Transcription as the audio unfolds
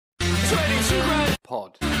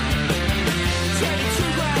Pod.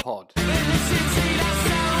 Pod.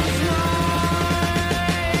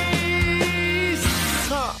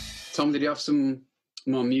 Tom, did you have some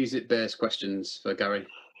more music-based questions for Gary?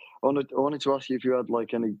 I wanted to ask you if you had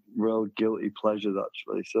like any real guilty pleasures,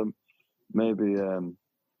 actually. So maybe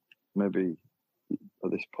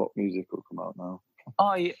this pop music will come out now.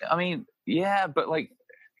 Oh, yeah, I mean, yeah, but like,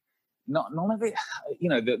 none of it. You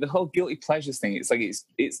know, the whole guilty pleasures thing. It's like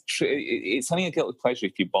it's only a guilty pleasure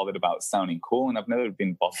if you're bothered about sounding cool, and I've never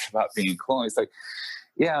been bothered about being cool. It's like,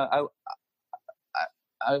 yeah,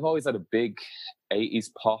 I've always had a big 80s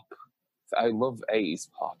pop. I love 80s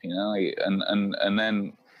pop, you know, and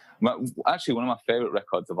then actually one of my favorite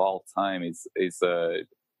records of all time is a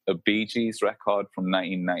Bee Gees record from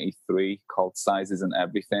 1993 called Sizes and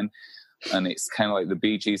Everything, and it's kind of like the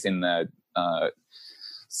Bee Gees in their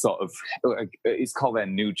sort of, it's called their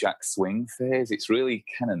New Jack Swing phase. It's really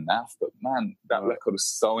kind of naff, but man, that record was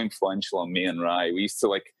so influential on me and Rai. We used to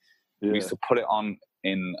put it on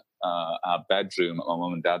in our bedroom at my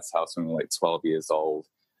mum and dad's house when we were like 12 years old.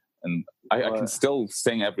 And I can still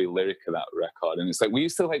sing every lyric of that record. And it's like, we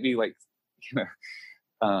used to like be like, you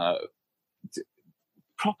know,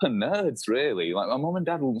 proper nerds, really. Like my mum and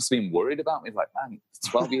dad must have been worried about me. Like, man,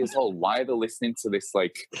 12 years old, why are they listening to this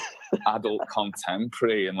like adult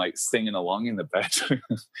contemporary and like singing along in the bedroom?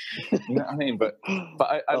 You know what I mean? But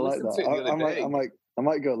I like listened that. to it the other day. I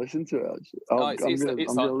might go listen to it, actually. It's I'm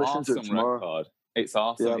an gonna listen awesome to it tomorrow. record. It's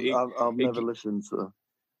awesome. Yeah, I've never listened to.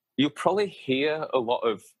 You'll probably hear a lot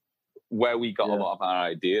of where we got a lot of our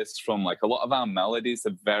ideas from. Like a lot of our melodies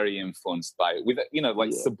are very influenced by it, with, you know, like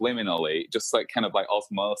subliminally, just like kind of like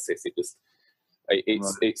osmosis.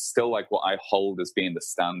 It's still like what I hold as being the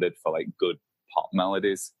standard for like good pop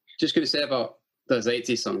melodies. Just going to say about those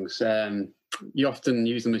 80s songs, you often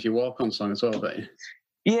use them as your walk-on song as well, don't you?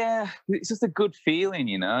 Yeah, it's just a good feeling,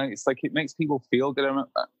 you know. It's like it makes people feel good. I remember,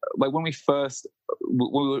 like when we first,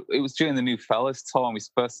 it was during the New Fellas tour, and we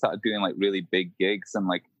first started doing like really big gigs, and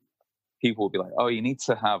like people would be like, "Oh, you need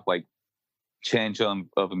to have like change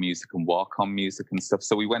over music and walk on music and stuff."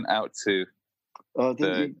 So we went out to. Oh,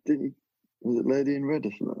 didn't you? Was it Lady in Red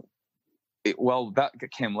or something? Well, that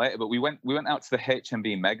came later, but we went out to the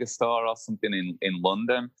HMV Megastore or something in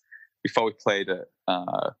London before we played at.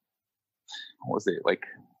 What was it, like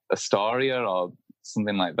Astoria or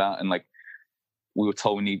something like that? And like we were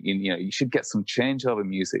told you should get some changeover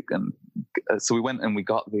music, and so we went and we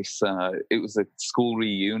got this. It was a school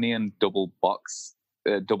reunion double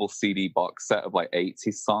CD box set of like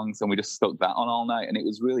 80s songs, and we just stuck that on all night, and it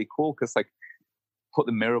was really cool because like put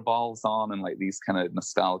the mirror balls on and like these kind of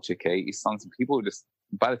nostalgic 80s songs, and people were just,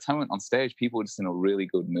 by the time we went on stage, people were just in a really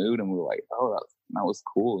good mood, and we were like, oh, that was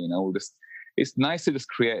cool, you know. We're just, it's nice to just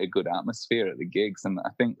create a good atmosphere at the gigs. And I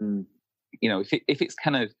think, you know, if it's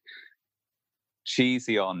kind of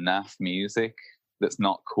cheesy or naff music that's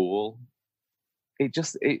not cool, that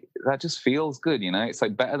just feels good, you know. It's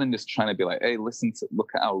like better than just trying to be like, hey, look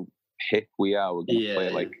at how hip we are. We're going to play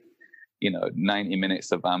like, you know, 90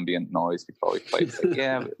 minutes of ambient noise before we play. It's like,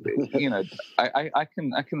 yeah, you know, I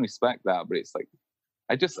can respect that, but it's like,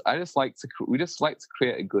 we just like to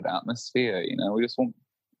create a good atmosphere, you know. We just want,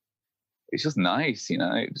 it's just nice, you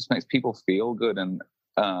know. It just makes people feel good. And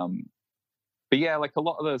but yeah, like a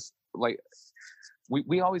lot of those, like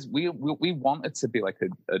we wanted to be like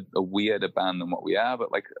a weirder band than what we are,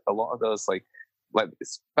 but like a lot of those, like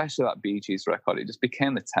especially that Bee Gees record, it just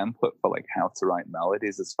became the template for like how to write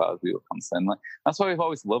melodies as far as we were concerned. Like that's why we've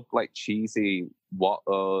always loved like cheesy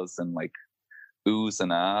what-ohs and like oohs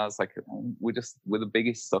and ahs. Like we're the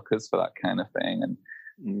biggest suckers for that kind of thing.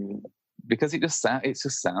 And because it just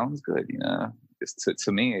sounds good, you know.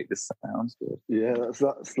 To me, it just sounds good. Yeah, that's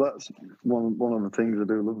one of the things I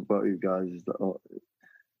do love about you guys is that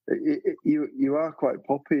you are quite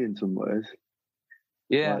poppy in some ways.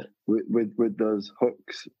 Yeah, like with those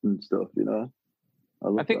hooks and stuff, you know.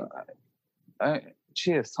 I think that.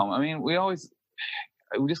 Cheers, Tom. I mean, we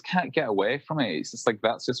just can't get away from it. It's just like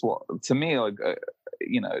that's just what, to me, like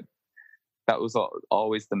you know. That was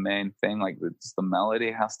always the main thing. Like the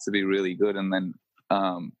melody has to be really good, and then,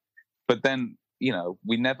 but then you know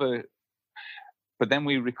but then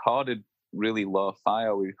we recorded really lo-fi,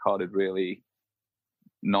 or we recorded really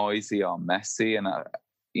noisy or messy, and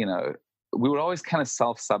you know, we were always kind of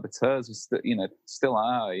self-saboteurs. We still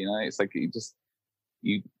are. You know, it's like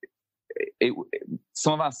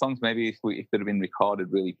some of our songs, maybe if they'd have been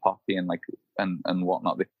recorded really poppy and like and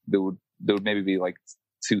whatnot, they would maybe be like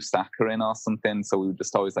too saccharine or something, so we would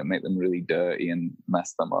just always like make them really dirty and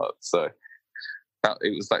mess them up. So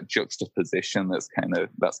it was that juxtaposition that's kind of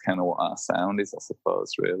what our sound is, I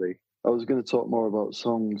suppose, really. I was going to talk more about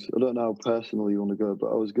songs. I don't know how personal you want to go, but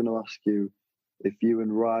I was going to ask you if you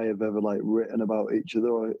and Rye have ever like written about each other,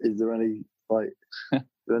 or is there any like are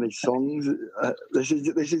there any songs? This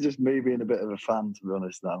is just me being a bit of a fan, to be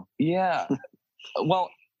honest. Now, Yeah, well,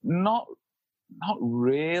 not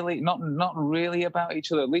really, not really about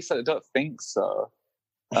each other. At least I don't think so.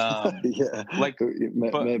 Yeah, like,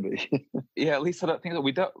 but, maybe. Yeah, at least I don't think that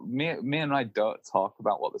we don't. Me and I don't talk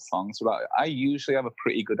about what the songs are about. I usually have a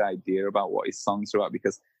pretty good idea about what his songs are about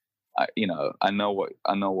because I know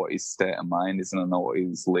what his state of mind is, and I know what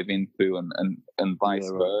he's living through, and vice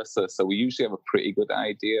versa. So we usually have a pretty good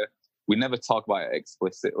idea. We never talk about it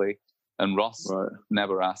explicitly, and Ross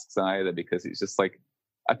never asks either, because it's just like,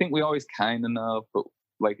 I think we always kind of know, but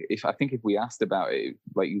like if we asked about it,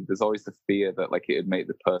 like there's always the fear that like it would make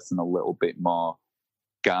the person a little bit more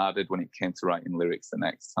guarded when it came to writing lyrics the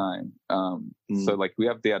next time. So like we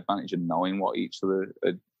have the advantage of knowing what each other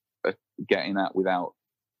are getting at without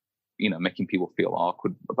making people feel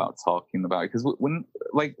awkward about talking about it. Because on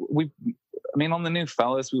the New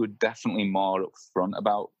Fellas, we were definitely more upfront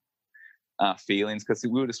about our feelings, because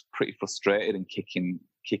we were just pretty frustrated and kicking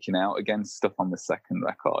out against stuff on the second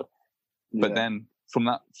record. But then from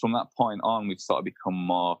that point on, we've sort of become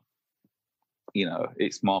more,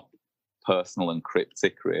 it's more personal and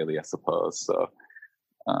cryptic, really, I suppose. So,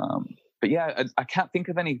 but yeah, I can't think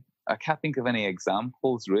of any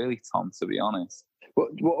examples, really, Tom, to be honest.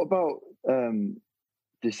 What about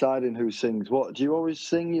deciding who sings what? Do you always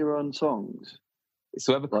sing your own songs? It's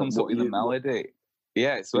whoever comes up with the melody.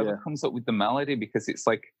 Yeah, it's whoever comes up with the melody, because it's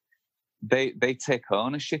like they take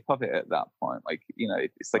ownership of it at that point. Like,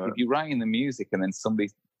 it's like if you're writing the music and then somebody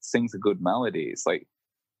sings a good melody, it's like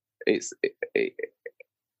it's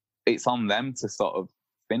on them to sort of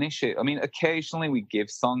finish it. I mean, occasionally we give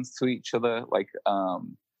songs to each other, like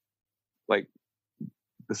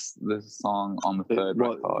the song on the third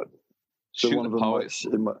record. So Shoot one of them Poets.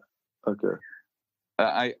 Okay.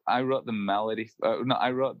 I wrote the melody.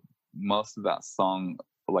 I wrote most of that song,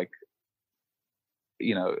 like,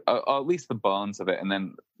 or at least the bones of it,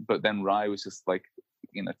 but then Rye was just like,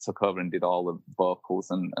 took over and did all the vocals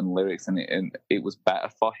and lyrics, and it was better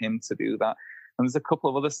for him to do that. And there's a couple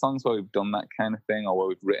of other songs where we've done that kind of thing, or where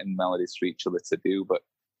we've written melodies for each other to do. But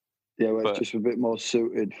it's just a bit more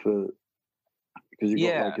suited for, because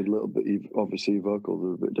you've got like a little bit. Obviously, vocals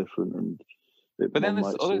are a bit different, and. But then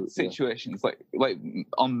there's other situations, like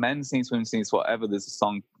on Men's Needs, Women's Needs, whatever. There's a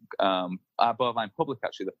song, Our Bovine Public,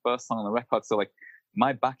 actually, the first song on the record. So like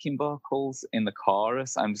my backing vocals in the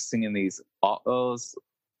chorus, I'm just singing these autos,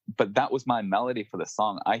 but that was my melody for the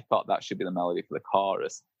song. I thought that should be the melody for the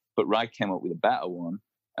chorus, but Rai came up with a better one,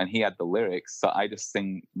 and he had the lyrics, so I just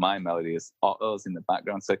sing my melody as autos in the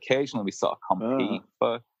background. So occasionally we sort of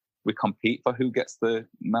compete for who gets the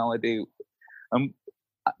melody.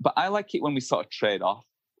 But I like it when we sort of trade off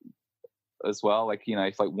as well. Like,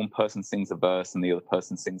 if like one person sings a verse and the other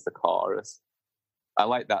person sings the chorus, I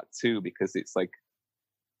like that too, because it's like,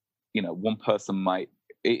 one person might.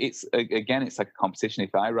 It's like a competition.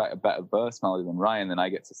 If I write a better verse melody than Ryan, then I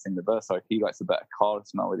get to sing the verse. Or if he writes a better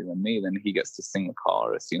chorus melody than me, then he gets to sing the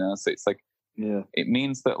chorus. So it's like, it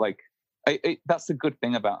means that like, that's a good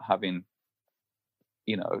thing about having,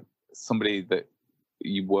 somebody that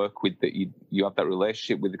you work with, that you have that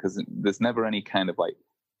relationship with, because there's never any kind of like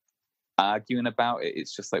arguing about it.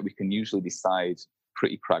 It's just like we can usually decide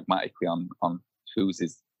pretty pragmatically on whose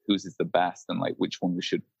is the best, and like which one we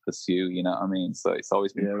should pursue, you know what I mean? So it's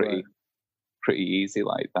always been pretty easy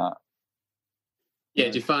like that. Yeah,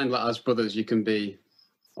 do you find that as brothers you can be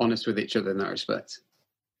honest with each other in that respect?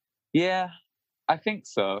 Yeah, I think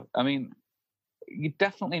so. I mean,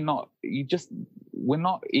 we're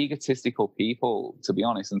not egotistical people, to be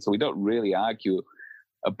honest, and so we don't really argue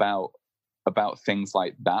about things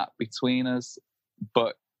like that between us.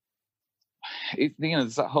 But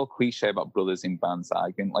there's that whole cliche about brothers in bands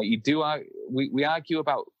arguing. Like we argue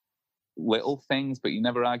about little things, but you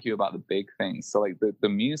never argue about the big things. So like the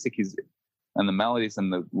music is, and the melodies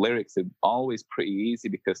and the lyrics are always pretty easy,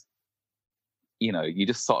 because you're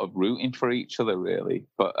just sort of rooting for each other, really.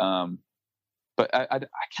 But I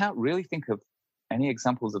can't really think of any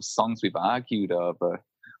examples of songs we've argued over,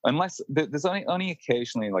 unless there's only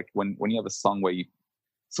occasionally, like when you have a song where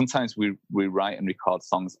sometimes we write and record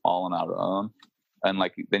songs all on our own, and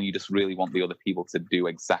like then you just really want the other people to do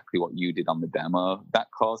exactly what you did on the demo. That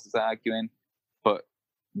causes arguing. But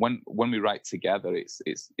when we write together,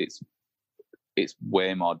 it's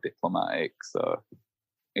way more diplomatic, so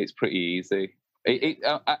it's pretty easy.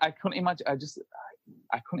 I couldn't imagine.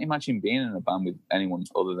 I couldn't imagine being in a band with anyone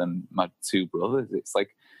other than my two brothers. It's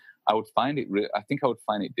like I would find it. I think I would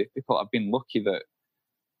find it difficult. I've been lucky that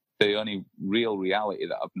the only real reality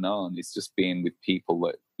that I've known is just being with people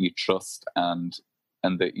that you trust and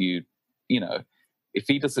that you know, if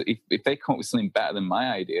they come up with something better than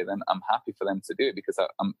my idea, then I'm happy for them to do it because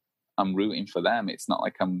I'm rooting for them. It's not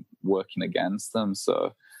like I'm working against them.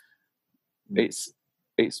 So it's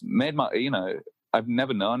made my, you know, I've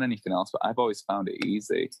never known anything else, but I've always found it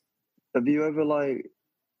easy. Have you ever, like,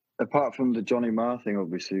 apart from the Johnny Marr thing,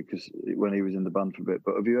 obviously, because when he was in the band for a bit,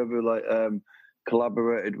 but have you ever, like,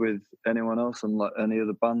 collaborated with anyone else and, like, any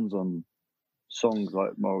other bands on songs,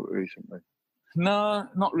 like, more recently? No,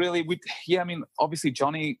 not really. I mean, obviously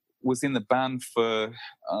Johnny was in the band for,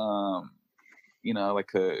 you know,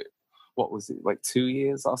 like what was it, like 2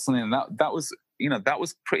 years or something, and that was, you know, that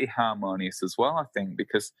was pretty harmonious as well, I think,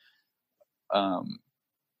 because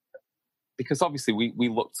obviously we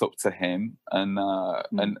looked up to him,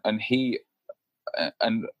 and he,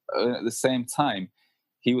 and at the same time,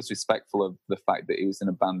 he was respectful of the fact that he was in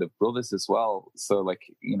a band of brothers as well. So, like,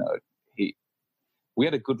 you know, we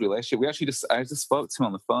had a good relationship. I just spoke to him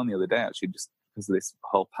on the phone the other day, actually, just because of this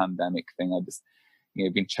whole pandemic thing. I just, you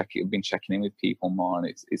know, been checking in with people more, and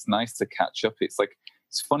it's nice to catch up. It's like,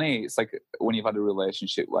 it's funny. It's like when you've had a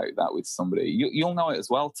relationship like that with somebody, you'll know it as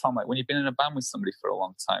well, Tom. Like when you've been in a band with somebody for a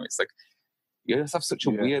long time, it's like you just have such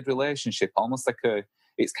a weird relationship, almost like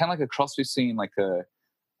it's kind of like a cross between like a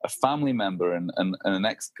family member and an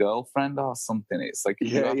ex-girlfriend or something. It's like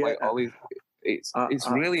you have like all these. It's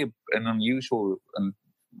really an unusual and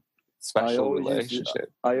special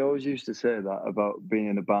relationship. I always used to say that about being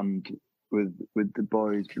in a band with the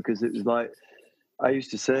boys, because it was like, I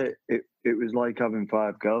used to say it was like having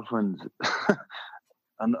 5 girlfriends.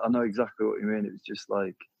 And I know exactly what you mean. It was just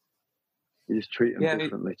like you just treat them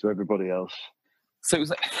differently to everybody else. So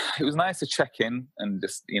it was nice to check in and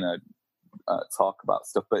just, you know, talk about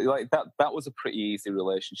stuff, but like that was a pretty easy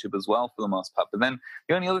relationship as well for the most part. But then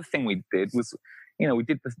the only other thing we did was, you know, we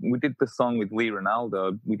did the song with Lee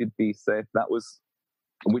Ronaldo. We did Be Safe.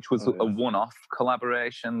 Which was a one-off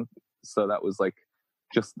collaboration. So that was like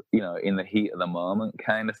just, you know, in the heat of the moment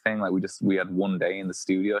kind of thing. Like we had one day in the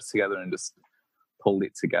studio together and just pulled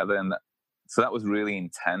it together, and so that was really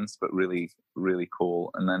intense, but really, really cool.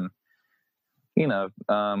 And then, you know,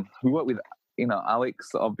 we worked with, you know,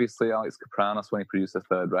 Alex Kapranos when he produced the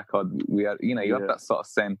third record. We had, you know, you have that sort of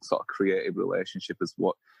same sort of creative relationship as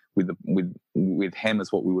what with him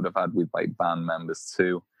as what we would have had with like band members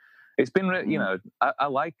too. It's been, you know, I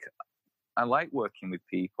like working with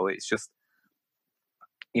people. It's just,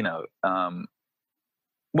 you know,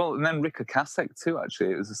 well, and then Rick Ocasek too.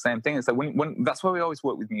 Actually, it was the same thing. It's like when that's why we always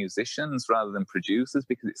work with musicians rather than producers,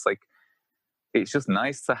 because it's like it's just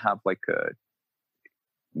nice to have like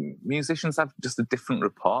musicians have just a different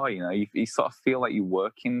rapport, you know. You sort of feel like you're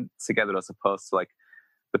working together as opposed to like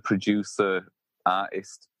the producer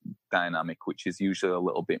artist dynamic, which is usually a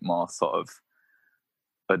little bit more sort of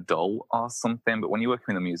adult or something. But when you're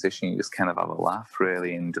working with a musician, you just kind of have a laugh,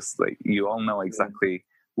 really, and just like you all know exactly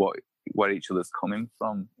where each other's coming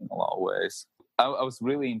from in a lot of ways. I was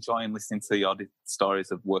really enjoying listening to your stories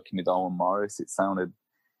of working with Owen Morris. It's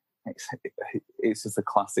just a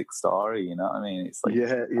classic story, you know what I mean? It's like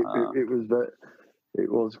it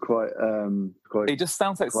was quite. It just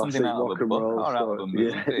sounds like something out of a book or out of a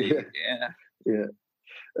movie. Yeah.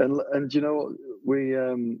 And you know what,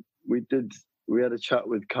 we had a chat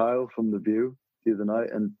with Kyle from The View the other night,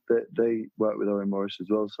 and they work with Owen Morris as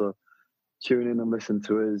well. So tune in and listen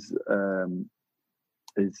to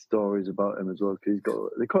his stories about him as well, because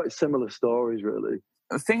they're quite similar stories, really.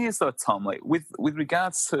 The thing is, though, Tom, like with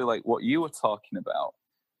regards to like what you were talking about,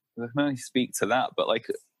 I can only speak to that. But like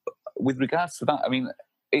with regards to that, I mean,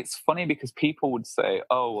 it's funny because people would say,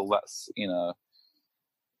 "Oh, well, that's you know,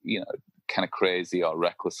 kind of crazy or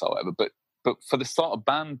reckless or whatever." But for the sort of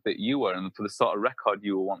band that you were and for the sort of record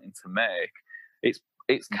you were wanting to make,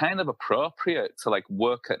 it's kind of appropriate to like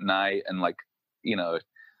work at night and like, you know,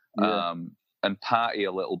 and party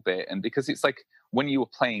a little bit, and because it's like. When you were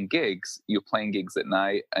playing gigs at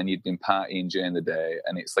night and you'd been partying during the day.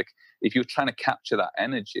 And it's like, if you're trying to capture that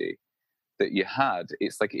energy that you had,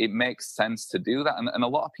 it's like, it makes sense to do that. And a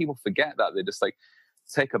lot of people forget that. They just like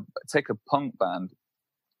take a punk band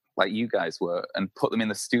like you guys were and put them in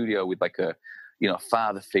the studio with like a, you know,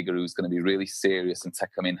 father figure who's going to be really serious and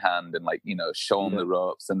take them in hand and like, you know, show them the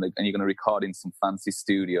ropes and you're going to record in some fancy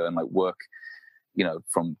studio and like work, you know,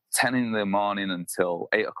 from 10 in the morning until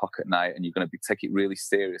 8 o'clock at night, and you're going to take it really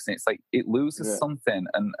serious. And it's like, it loses something.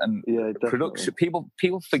 And production, people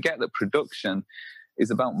forget that production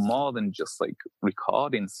is about more than just like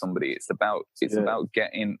recording somebody. It's about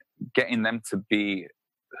getting them to be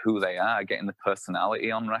who they are, getting the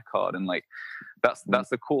personality on record. And like that's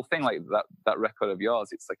the cool thing. Like that record of yours,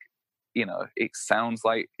 it's like, you know, it sounds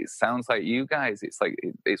like you guys. It's like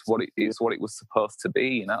it's what it was supposed to be.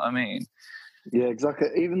 You know what I mean? Yeah, exactly.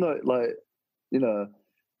 Even though, like, you know,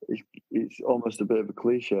 it's almost a bit of a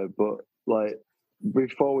cliche, but like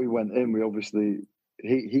before we went in, we obviously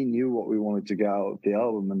he knew what we wanted to get out of the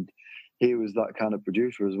album, and he was that kind of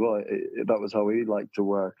producer as well. That was how he liked to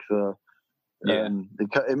work. So yeah,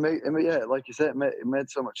 it made yeah, like you said, it made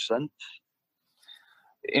so much sense.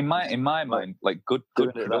 In my mind, like good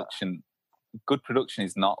production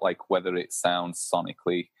is not like whether it sounds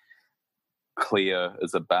sonically clear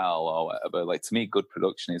as a bell or whatever. Like to me, good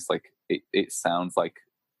production is like it sounds like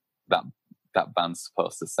that band's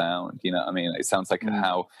supposed to sound. You know what I mean? It sounds like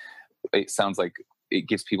how it sounds like it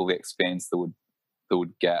gives people the experience they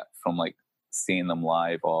would get from like seeing them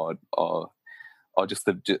live or just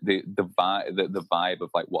the vibe of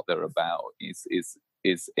like what they're about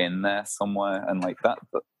is in there somewhere. And like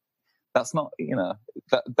that's not, you know,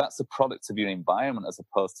 that's a product of your environment as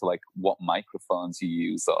opposed to like what microphones you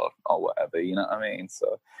use or whatever, you know what I mean?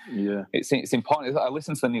 So yeah, it's important. I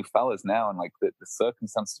listen to the new fellas now, and like the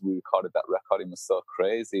circumstances we recorded that record in was so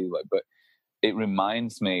crazy. Like, but it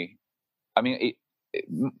reminds me, I mean,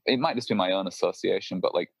 it might just be my own association,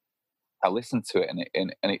 but like I listen to it and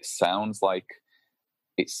it sounds like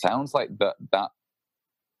that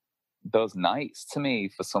those nights to me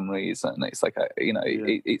for some reason. It's like you know,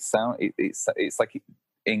 it's like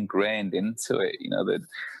ingrained into it, you know, that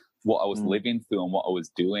what I was living through and what I was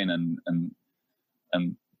doing, and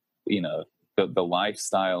you know, the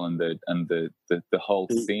lifestyle and the whole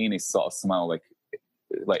scene is sort of somehow like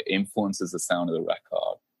influences the sound of the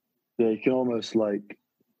record. Yeah, you can almost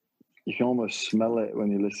smell it when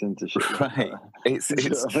you listen to shit. Right, it's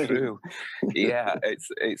true. Yeah,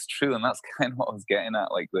 it's true, and that's kind of what I was getting at.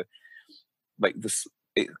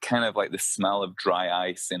 It kind of like the smell of dry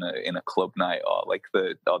ice in a club night, or like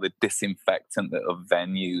the disinfectant of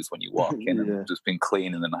venues when you walk in and just been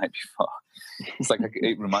cleaning the night before. It's like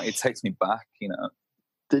it takes me back, you know.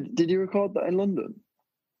 Did you record that in London?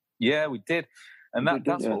 Yeah, we did, and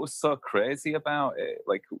that's what was so crazy about it.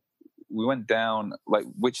 Like we went down, like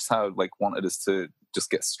Witch Tower like wanted us to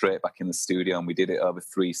just get straight back in the studio, and we did it over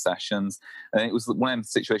 3 sessions. And it was one of the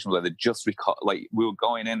situations where they just record, like we were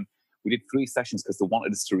going in. We did 3 sessions because they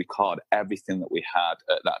wanted us to record everything that we had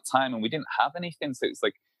at that time, and we didn't have anything. So it's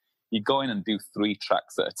like you go in and do 3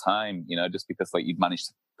 tracks at a time, you know, just because like you'd managed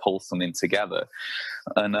to pull something together.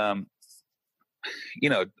 And you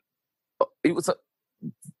know, it was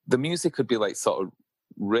the music could be like sort of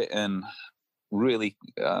written really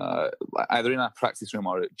either in our practice room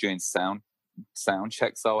or during sound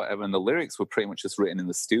checks or whatever, and the lyrics were pretty much just written in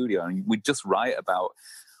the studio, and we'd just write about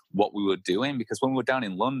what we were doing. Because when we were down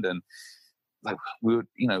in London, like we were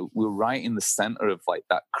right in the center of like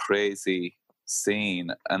that crazy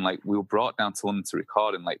scene, and like we were brought down to London to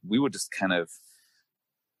record, and like we were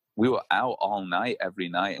out all night every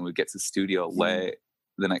night, and we'd get to the studio late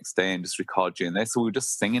the next day and just record during there. So we were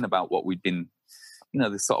just singing about what we'd been, you know,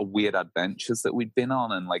 the sort of weird adventures that we'd been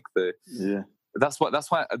on, and like that's why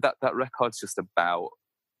that record's just about,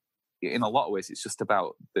 in a lot of ways, it's just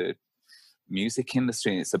about the music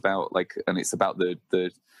industry, and it's about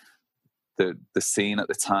the scene at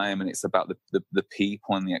the time, and it's about the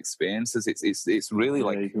people and the experiences. It's really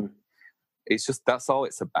like it's just, that's all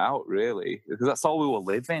it's about, really, because that's all we were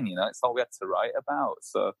living, you know. It's all we had to write about,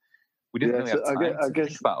 so we didn't really have time to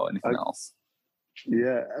think about anything else.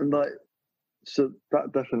 Yeah, and like, so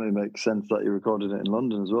that definitely makes sense that you recorded it in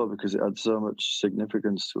London as well, because it had so much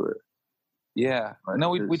significance to it. Yeah, like, no,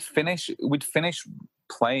 we'd finish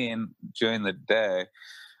playing during the day,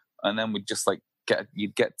 and then we'd just like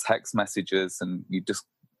you'd get text messages, and you'd just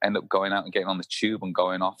end up going out and getting on the tube and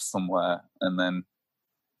going off somewhere, and then,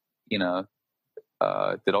 you know,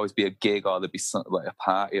 there'd always be a gig, or there'd be like a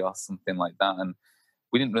party or something like that, and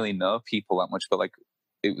we didn't really know people that much, but like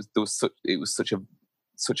it was such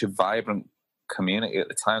a vibrant community at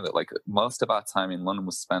the time that like most of our time in London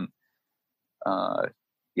was spent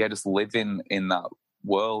just living in that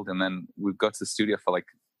world. And then we'd go to the studio for like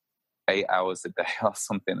 8 hours a day or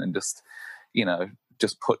something, and just, you know,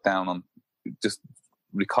 just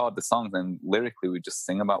record the songs, and lyrically we'd just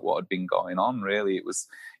sing about what had been going on. Really, it was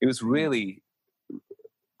really,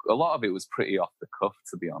 a lot of it was pretty off the cuff,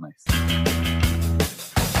 to be honest.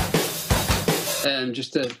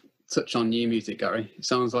 Just to touch on new music, Gary, it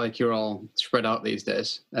sounds like you're all spread out these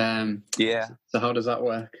days. Yeah. So how does that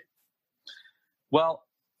work? Well,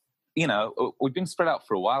 you know, we've been spread out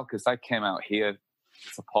for a while, because I came out here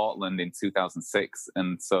to Portland in 2006,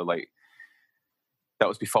 and so like that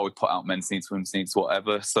was before we put out Men's Needs, Women's Needs,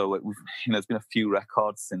 whatever. So like there's been a few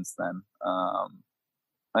records since then,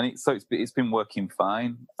 and it's been working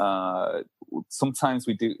fine. Sometimes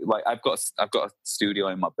we do, like I've got a studio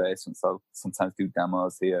in my basement, so I'll sometimes do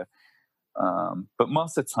demos here. But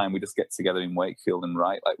most of the time we just get together in Wakefield and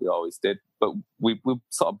write like we always did. But we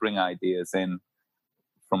sort of bring ideas in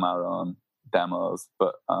from our own demos.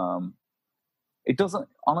 But it doesn't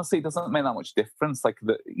make that much difference. Like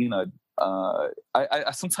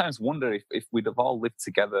I sometimes wonder if we'd have all lived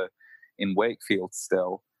together in Wakefield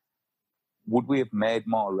still, would we have made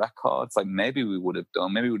more records? Like maybe we would have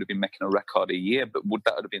done. Maybe we would have been making a record a year. But would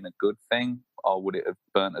that have been a good thing, or would it have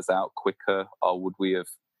burnt us out quicker, or would we have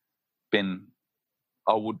been,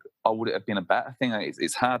 or would it have been a better thing?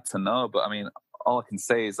 It's hard to know, but I mean, all I can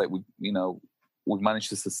say is like we've managed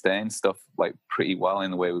to sustain stuff like pretty well in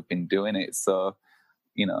the way we've been doing it. So,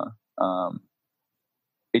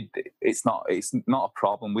 it's not a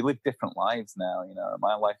problem. We live different lives now.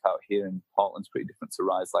 My life out here in Portland's pretty different to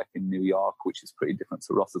Rye's life in New York, which is pretty different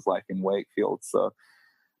to Ross's life in Wakefield. So,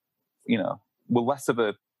 we're less of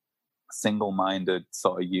a single-minded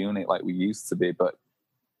sort of unit like we used to be, but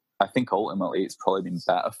I think ultimately it's probably been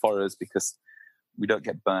better for us because we don't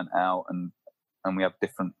get burnt out and we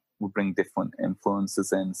bring different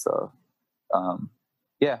influences in. So, I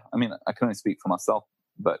mean, I can only speak for myself,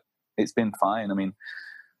 but it's been fine. I mean,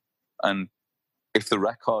 and if the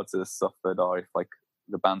records had suffered, or if like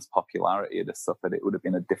the band's popularity had suffered, it would have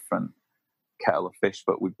been a different kettle of fish.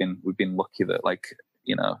 But we've been lucky that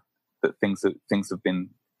that things have been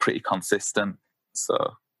pretty consistent. So,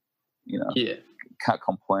 can't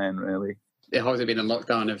complain really. How has it been in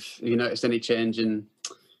lockdown? Have you noticed any change in,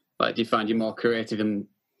 like, do you find you're more creative in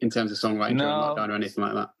terms of songwriting during lockdown or anything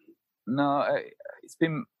like that? No, it's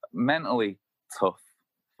been mentally tough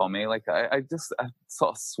for me. Like I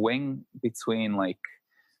sort of swing between like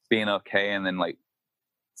being okay and then like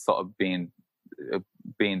sort of being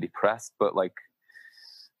depressed. But like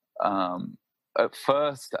at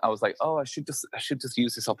first I was like, oh, I should just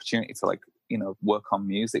use this opportunity to like work on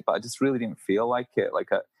music, but I just really didn't feel like it. Like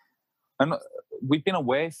we've been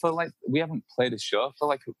away for like, we haven't played a show for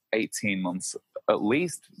like 18 months at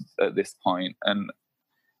least at this point, and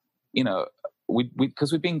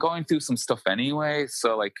because we've been going through some stuff anyway.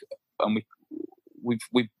 So like, and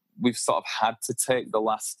we've sort of had to take the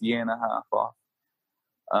last year and a half off.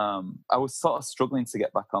 I was sort of struggling to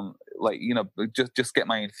get back on, like just get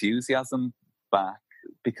my enthusiasm back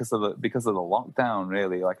because of the lockdown.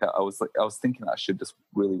 Really, like I was thinking I should just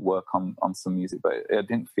really work on some music, but I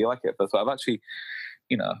didn't feel like it. But I've actually,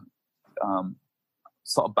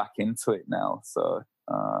 sort of back into it now. So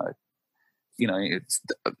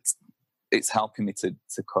it's helping me to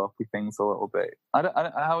cope with things a little bit.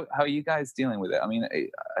 How are you guys dealing with it? I mean,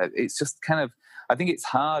 it's just kind of, I think it's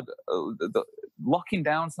hard. The locking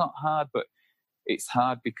down's not hard, but it's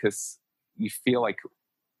hard because you feel like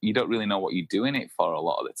you don't really know what you're doing it for a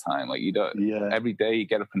lot of the time. Like every day you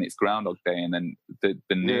get up and it's Groundhog Day, and then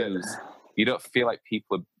the news, you don't feel like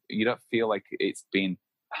it's being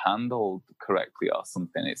handled correctly or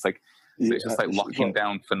something. It's like, it's just like locking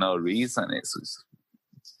down for no reason. It's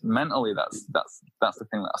mentally that's the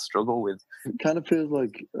thing that I struggle with. It kind of feels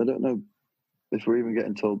like, I don't know if we're even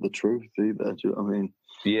getting told the truth either. Do you know what I mean?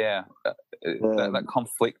 Yeah, that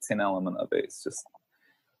conflicting element of it, it's just,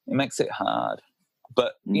 it makes it hard.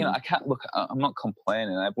 But I can't look. I'm not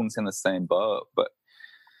complaining. Everyone's in the same boat. But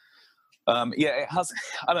it has.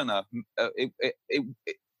 I don't know.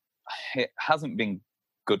 It hasn't been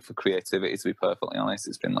good for creativity, to be perfectly honest.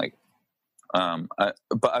 It's been like,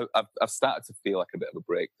 but I've started to feel like a bit of a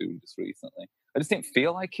breakthrough just recently. I just didn't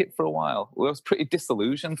feel like it for a while. Well, I was pretty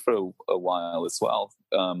disillusioned for a while as well.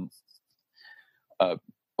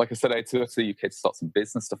 Like I said, I had to go to the UK to start some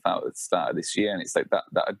business stuff out at the start of this year, and it's like that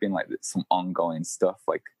had been like some ongoing stuff.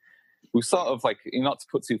 Like we sort of like, not to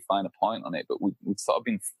put too fine a point on it, but we've sort of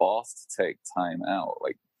been forced to take time out,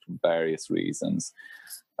 like for various reasons.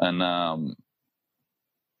 And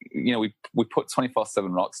we put 24/7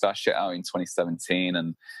 Rockstar shit out in 2017,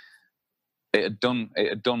 and it had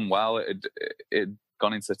done well. It had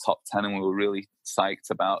gone into the top 10, and we were really psyched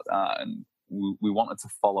about that. And we wanted to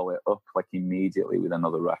follow it up like immediately with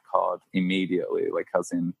another record, like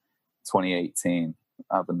as in 2018,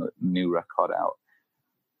 having a new record out.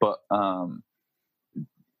 But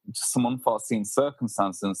just some unforeseen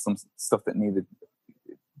circumstances and some stuff that needed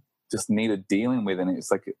dealing with, and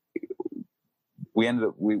it's like we ended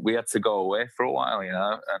up we had to go away for a while,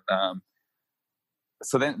 and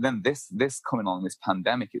so then this coming on, this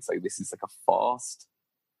pandemic, it's like this is like a forced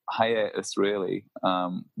hiatus really,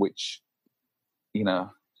 which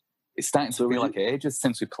it's starting to feel like ages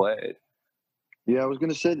since we played. Yeah, I was going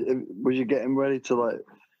to say, was you getting ready to like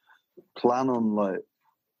plan on like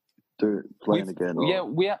playing again? Or? Yeah,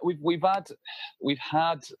 we've had.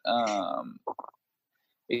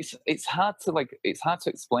 It's hard to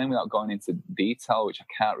explain without going into detail, which I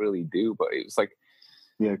can't really do. But it was like,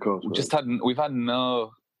 yeah, of course. We've had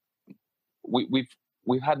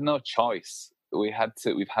no choice. We had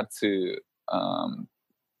to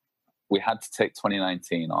take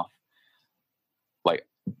 2019 off,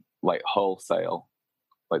 like wholesale.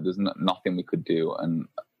 Like there's nothing we could do, and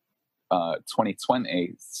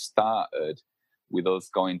 2020 started with us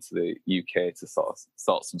going to the UK to sort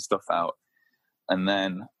some stuff out, and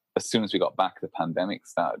then as soon as we got back, the pandemic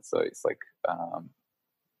started. So it's like,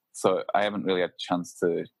 so I haven't really had a chance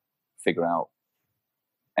to figure out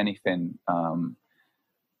anything.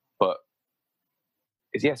 But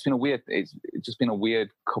it's been it's just been a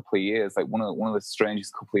weird couple of years. Like one of the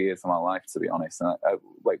strangest couple of years of my life, to be honest. And I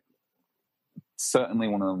like certainly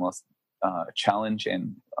one of the most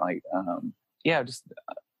challenging. Like just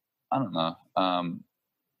I don't know.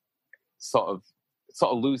 Sort of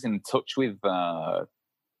losing touch with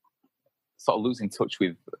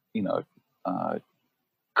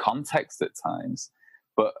context at times,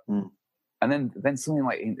 but and then something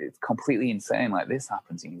like it's completely insane like this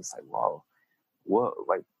happens, and you're just like, whoa, what?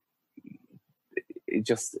 Like it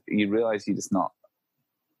just, you realize there's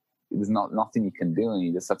nothing you can do, and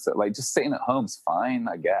you just have to like, just sitting at home's fine,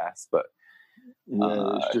 I guess, but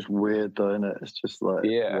it's just weird though, isn't it? It's just like,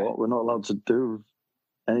 what? We're not allowed to do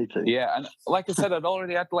anything. Yeah, and like I said, I'd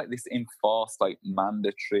already had like this enforced, like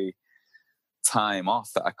mandatory time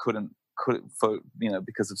off that I couldn't for,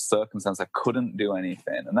 because of circumstance, I couldn't do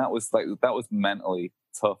anything, and that was mentally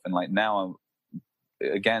tough. And like now,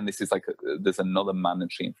 again, this is like there's another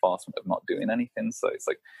mandatory enforcement of not doing anything, so it's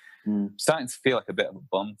like starting to feel like a bit of a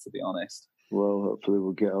bum, to be honest. Well, hopefully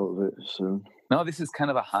we'll get out of it soon. No, this is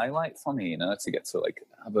kind of a highlight for me, to get to like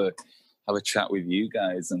have a chat with you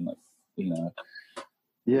guys, and like,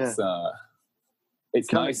 yeah,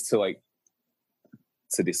 it's nice to like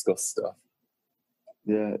to discuss stuff.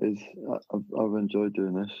 Yeah, I've enjoyed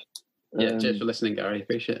doing this. Yeah, cheers for listening, Gary.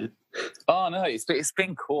 Appreciate it. Oh no, it's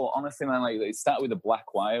been cool, honestly, man. Like it started with the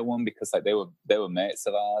Black Wire one because like they were mates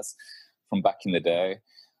of ours from back in the day,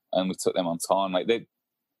 and we took them on tour. And like they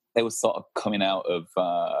were sort of coming out of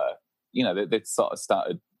they'd sort of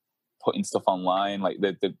started putting stuff online, like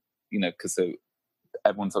they because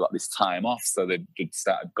everyone's got this time off, so they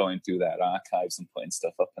started going through their archives and putting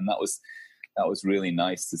stuff up, and that was really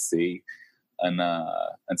nice to see. And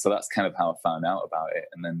so that's kind of how I found out about it.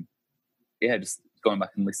 And then, just going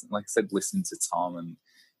back and listening to Tom and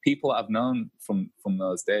people that I've known from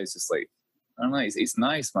those days, just like, I don't know, it's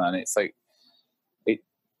nice, man. It's like,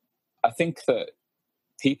 I think that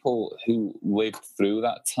people who lived through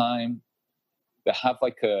that time, they have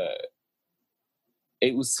like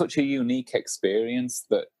it was such a unique experience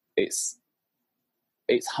that it's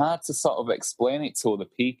hard to sort of explain it to other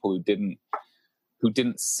people who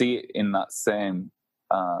didn't see it in that same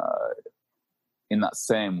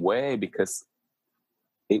way, because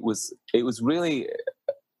it was really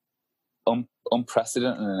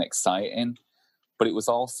unprecedented and exciting, but it was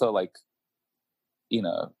also like,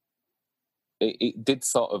 it did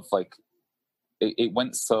sort of like it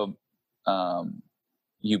went so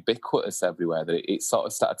ubiquitous everywhere that it sort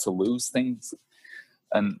of started to lose things.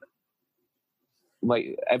 And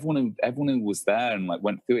like everyone who was there and like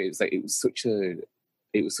went through it, it was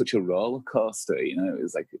such a roller coaster, it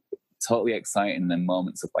was like totally exciting, and then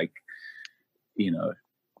moments of like,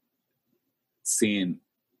 seeing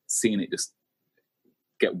it just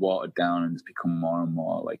get watered down and just become more and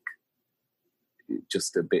more like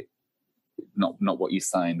just a bit not what you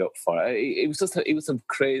signed up for. It was just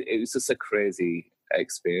a crazy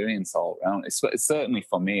experience all around. It's certainly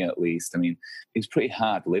for me, at least. I mean, it's pretty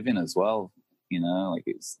hard living as well. Like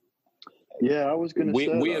it's. Yeah, I was going to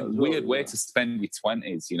say weird way to spend your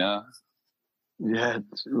 20s. Yeah,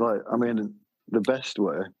 like I mean, the best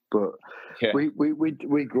way, but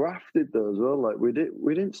we grafted though as well. Like we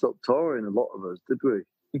didn't stop touring. A lot of us, did we?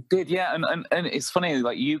 We did, yeah, and it's funny,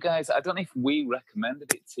 like you guys, I don't know if we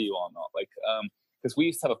recommended it to you or not, like because we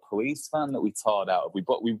used to have a police van that we toured out of. We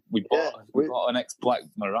bought an ex-Black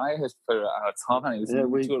Mariah for our tour van. It was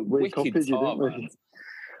a wicked tour, man.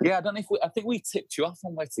 Yeah, I don't know I think we tipped you off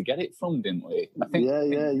on where to get it from, didn't we? I think,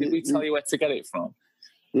 did we tell you where to get it from?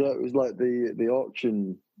 Yeah, it was like the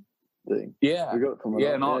auction thing. Yeah, we got it from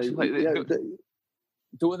an auction.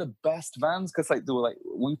 They were the best vans because like they were like,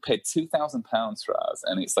 we paid £2,000 for ours,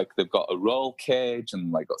 and it's like they've got a roll cage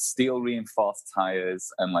and like got steel reinforced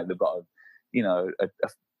tires, and like they've got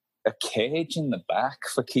a cage in the back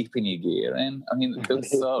for keeping your gear in. I mean, they were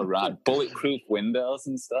so rad, bulletproof windows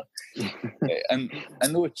and stuff, and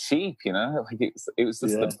they were cheap, you know. Like it was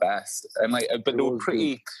just the best, and like, but they were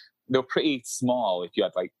pretty small if you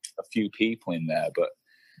had like a few people in there. But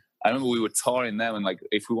I remember we were touring them, and like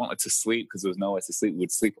if we wanted to sleep because there was nowhere to sleep,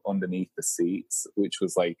 we'd sleep underneath the seats, which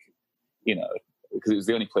was like, you know, because it was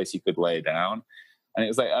the only place you could lay down, and it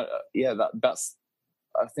was like, that's.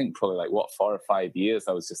 I think probably like 4 or 5 years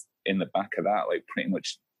I was just in the back of that, like pretty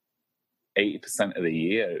much 80% of the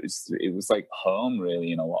year. It was like home,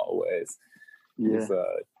 really, in a lot of ways. Yeah.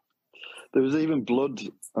 There was even blood.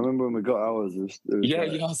 I remember when we got ours.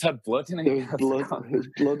 You also had blood in it. There was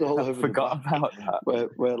blood all over. Forgot about that.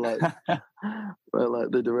 Where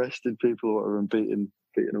they'd arrested people or whatever and beating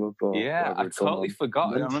them up. I totally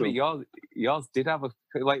forgot. I remember yours did have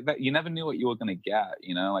like that. You never knew what you were going to get,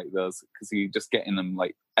 you know, like those, because you just getting them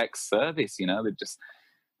like ex-service, you know, they'd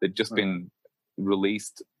just been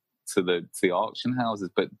released to the auction houses,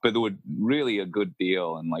 but they were really a good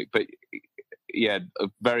deal, and like, but yeah, a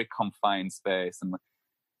very confined space, and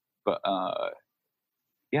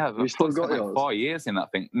we still got like 4 years in that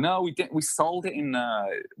thing. No, we didn't. We sold it in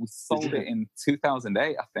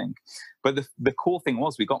 2008, I think. But the cool thing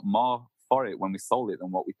was we got more for it when we sold it than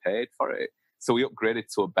what we paid for it. So we upgraded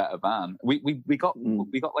to a better van. We got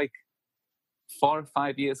like 4 or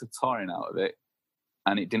 5 years of touring out of it,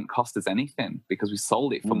 and it didn't cost us anything because we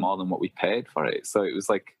sold it for more than what we paid for it. So it was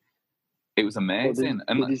like, it was amazing.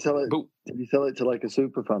 Did you sell it to like a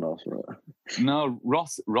super fan or something? No,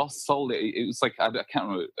 Ross sold it. It was like, I can't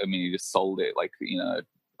remember. I mean, he just sold it like, you know,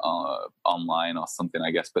 online or something,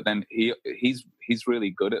 I guess. But then he's really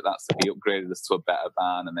good at that. So he upgraded us to a better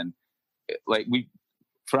van, and then like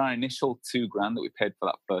for our initial $2,000 that we paid for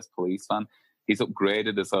that first police van, he's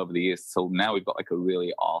upgraded us over the years. So now we've got like a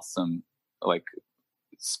really awesome like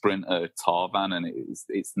Sprinter tour van, and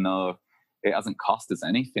it hasn't cost us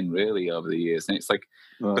anything really over the years. And it's like,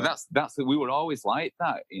 but that's we were always like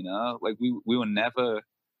that, you know, like we were never,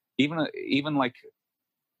 even like,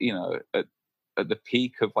 you know, at the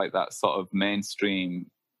peak of like that sort of mainstream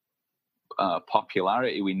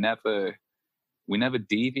popularity, we never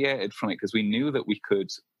deviated from it, because we knew that we could,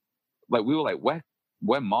 like, we were like,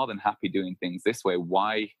 we're more than happy doing things this way.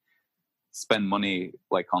 Why spend money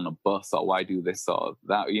like on a bus, or why do this or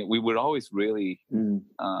that? You know, we were always really,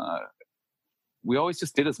 we always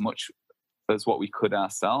just did as much as what we could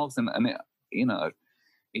ourselves, and it, you know,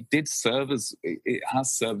 it did serve us. It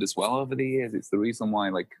has served us well over the years. It's the reason why,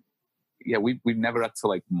 like, yeah, we've never had to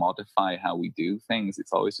like modify how we do things.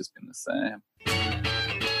 It's always just been the same.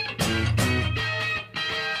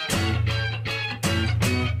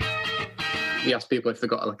 You ask people if they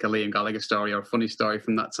got like a Liam Gallagher story or a funny story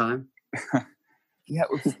from that time. Yeah,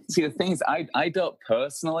 see, the thing is, I don't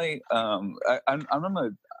personally. I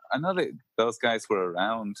remember. I know that those guys were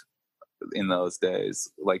around in those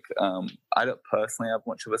days. Like, I don't personally have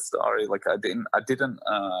much of a story. Like, I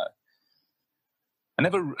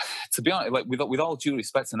never, to be honest, like with all due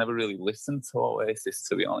respect, I never really listened to Oasis,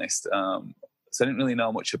 to be honest. So I didn't really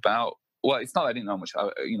know much about. Well, it's not that I didn't know much.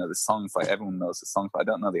 You know, the songs, like everyone knows the songs, but I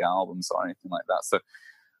don't know the albums or anything like that. So,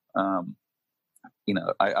 you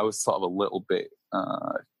know, I was sort of a little bit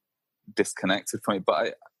disconnected from it.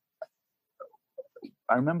 But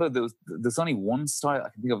I remember there's only one story I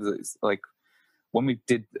can think of. It's like when we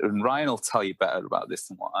did, and Ryan will tell you better about this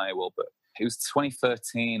than what I will, but it was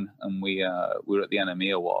 2013, and we were at the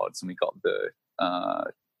NME Awards, and we got the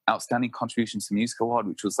Outstanding Contribution to Music Award,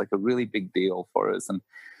 which was like a really big deal for us. And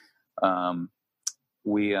there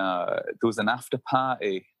was an after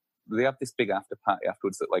party. They had this big after party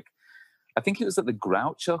afterwards that, like, I think it was at the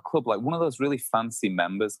Groucho Club, like one of those really fancy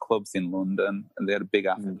members clubs in London, and they had a big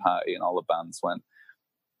after party, and all the bands went.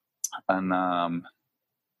 And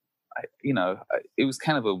it was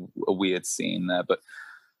kind of a weird scene there, but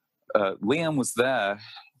Liam was there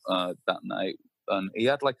that night, and he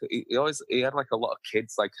had like a lot of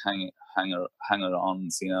kids, like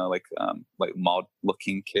hanger-ons, you know, like mod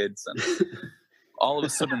looking kids, and all of a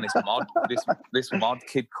sudden this mod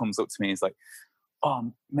kid comes up to me and he's like,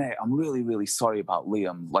 "Oh, mate, I'm really, really sorry about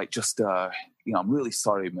Liam. Like, just, you know, I'm really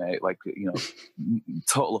sorry, mate. Like, you know,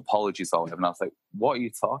 total apologies, all of him." And I was like, "What are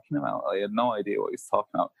you talking about?" I had no idea what he was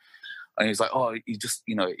talking about. And he's like, "Oh, he just,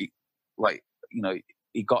 you know,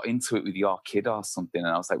 he got into it with your kid or something."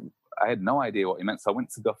 And I was like, I had no idea what he meant. So I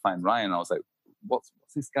went to go find Ryan. I was like, what's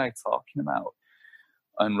this guy talking about?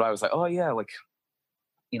 And Ryan was like, "Oh, yeah, like,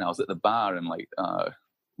 you know, I was at the bar, and like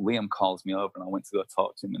Liam calls me over, and I went to go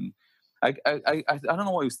talk to him, and I don't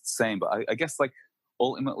know what he was saying, but I guess like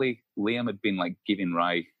ultimately Liam had been like giving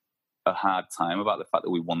Ry a hard time about the fact that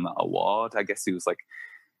we won that award. I guess he was like,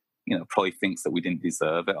 probably thinks that we didn't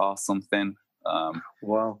deserve it or something.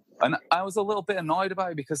 Wow. And I was a little bit annoyed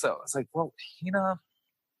about it because I was like, well,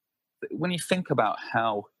 when you think about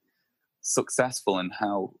how successful and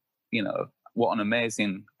how, what an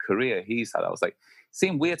amazing career he's had, I was like, it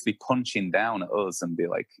seemed weird to be punching down at us and be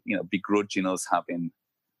like, begrudging us having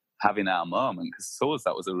our moment, because to us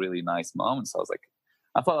that was a really nice moment. So I was like,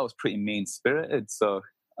 I thought that was pretty mean-spirited. So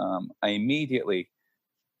I immediately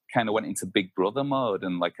kind of went into Big Brother mode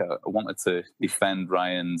and like I wanted to defend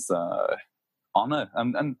Ryan's honor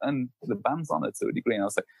and the band's honor to a degree. And I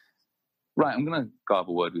was like, right, I'm going to go have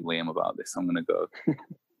a word with Liam about this. I'm going to go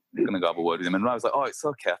have a word with him. And Ryan was like, oh, it's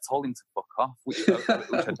okay. I told him to fuck off, which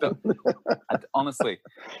I don't. Honestly,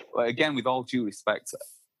 like, again, with all due respect,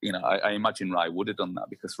 I imagine Ryan would have done that,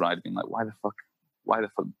 because Ryan had been like, why the fuck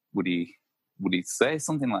would he say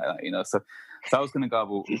something like that, So I was going to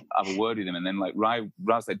go have a word with him, and then like Ryan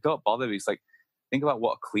was like, don't bother. He's like, think about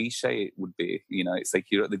what a cliche it would be. It's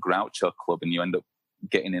like you're at the Groucho Club and you end up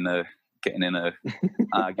getting in a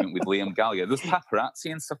argument with Liam Gallagher. There's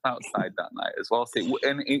paparazzi and stuff outside that night as well. So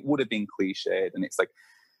it would have been cliched, and it's like,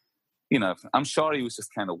 I'm sure he was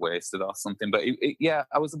just kind of wasted or something. But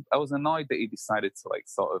I was annoyed that he decided to like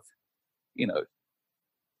sort of,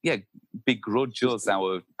 begrudge us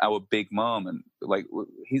our big moment. Like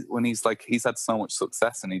he's had so much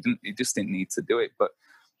success and he just didn't need to do it. But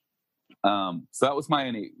so that was my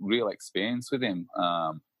only real experience with him.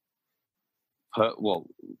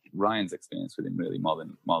 Ryan's experience with him really more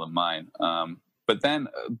than mine.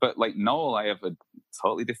 But like Noel, I have a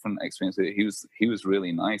totally different experience with it. He was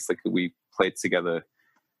really nice. Like we played together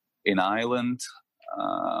in Ireland,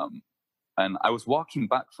 and I was walking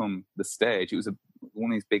back from the stage. It was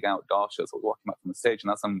one of these big outdoor shows. I was walking back from the stage,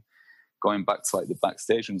 and as I'm going back to like the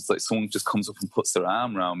backstage, and it's like someone just comes up and puts their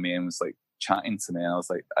arm around me and was like chatting to me. And I was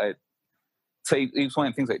like, so it was one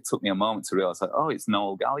of the things that it took me a moment to realize, like, oh, it's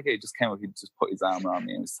Noel Gallagher. He just came up, he just put his arm around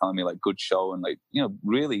me and was telling me like good show and like,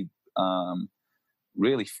 really,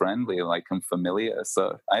 really friendly, like, and familiar.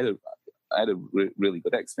 So I had a really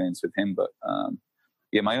good experience with him. But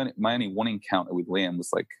my only one encounter with Liam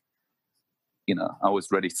was like, I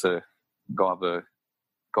was ready to go have a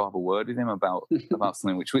word with him about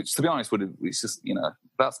something which to be honest it's just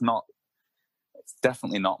it's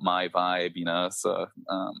definitely not my vibe, so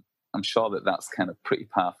I'm sure that's kind of pretty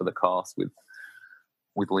par for the course with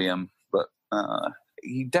Liam. But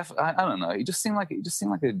he definitely, I don't know, he just seemed like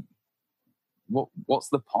a what's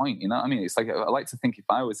the point, I mean, it's like I like to think if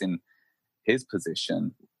I was in his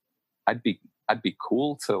position, I'd be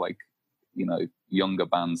cool to like younger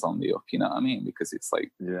bands on the up, what I mean, because it's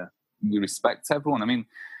like, yeah, you respect everyone. I mean,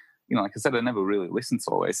 like I said, I never really listened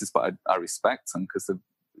to Oasis, but I respect them because they've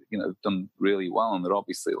done really well, and they're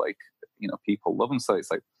obviously like, people love them. So it's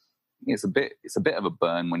like, it's a bit of a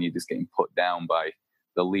burn when you're just getting put down by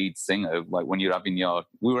the lead singer. Like when we were having our,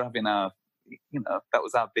 that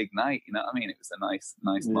was our big night. I mean, it was a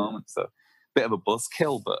nice moment. So bit of a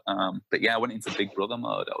buzzkill, but yeah, I went into Big Brother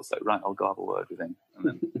mode. I was like, right, I'll go have a word with him. And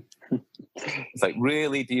then it's like,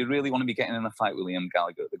 really, do you really want to be getting in a fight with Liam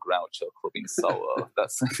Gallagher at the Groucho Club in Soho?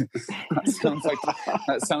 that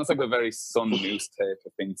sounds like a very Sun newspaper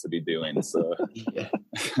thing to be doing. So, yeah.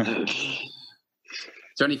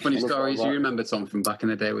 Is there any funny stories you remember, Tom, from back in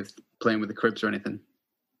the day with playing with the Cribs or anything?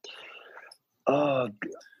 My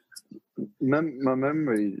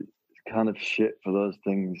memory is kind of shit for those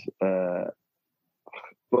things, but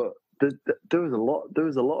there was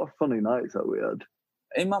a lot of funny nights that we had.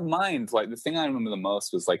 In my mind, like the thing I remember the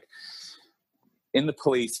most was like in the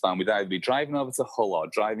police van, we'd either be driving over to Hull or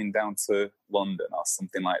driving down to London or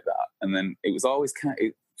something like that, and then it was always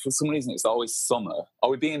for some reason it's always summer, or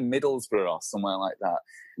we'd be in Middlesbrough or somewhere like that.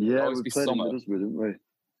 Yeah, we played in Middlesbrough, didn't we?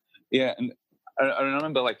 Yeah, and I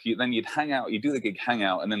remember like then you'd hang out, you'd do the gig, hang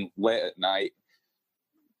out, and then late at night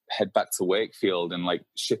head back to Wakefield, and like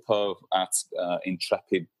Shippo at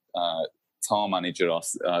Intrepid tour manager or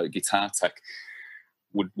guitar tech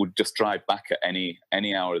would just drive back at any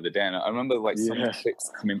hour of the day. And I remember like some of the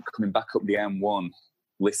trips coming back up the M1,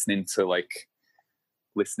 listening to like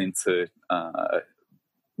the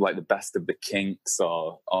best of the Kinks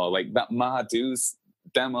or like that Mardu's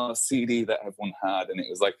demo CD that everyone had, and it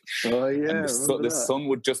was like, oh yeah, the sun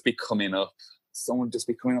would just be coming up. Sun would just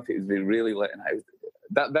be coming up. It would be really late, and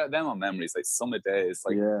them are memories, like summer days,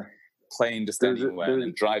 like playing just anywhere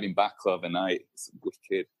and driving back overnight. It's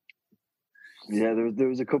wicked. Yeah, there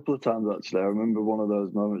was a couple of times actually. I remember one of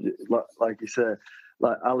those moments, like you said,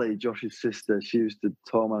 like Ali, Josh's sister, she used to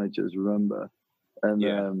tour manage us, remember?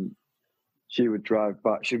 And she would drive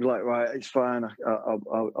back. She'd be like, right, it's fine.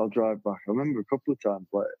 I'll drive back. I remember a couple of times,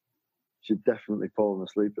 like, she'd definitely fallen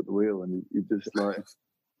asleep at the wheel, and you just like,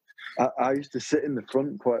 I used to sit in the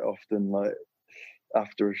front quite often, like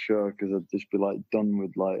after a show, because I'd just be like done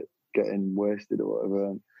with like getting wasted or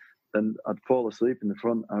whatever, and I'd fall asleep in the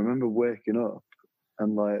front. I remember waking up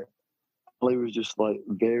and like Ellie was just like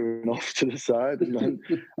veering off to the side, and then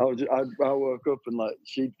I woke up and like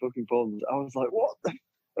she'd fucking fallen. I was like, what?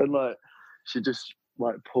 And like she just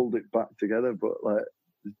like pulled it back together, but like.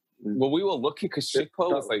 Well, we were lucky because Shippo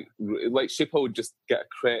was like Shippo would just get a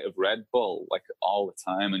crate of Red Bull like all the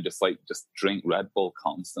time and just drink Red Bull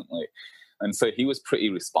constantly, and so he was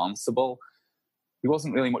pretty responsible. He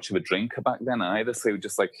wasn't really much of a drinker back then either, so he would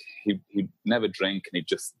just like he'd never drink, and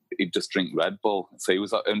he'd just drink Red Bull. So he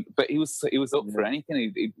was, but he was up for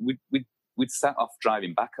anything. We'd set off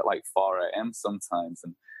driving back at like 4 a.m. sometimes,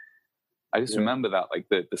 and I just remember that like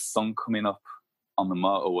the sun coming up on the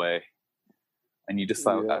motorway. And you just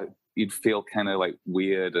like you'd feel kind of like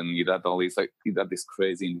weird, and you'd had this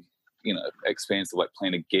crazy, experience of like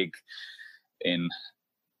playing a gig in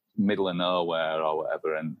middle of nowhere or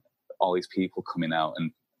whatever, and all these people coming out,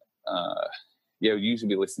 and we'd usually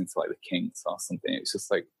be listening to like the Kinks or something. It's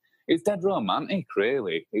just like it's dead romantic,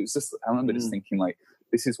 really. It was just I remember just thinking like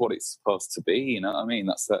this is what it's supposed to be. You know what I mean?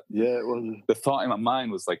 That's that. Yeah, it was. The thought in my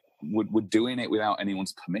mind was like, we're doing it without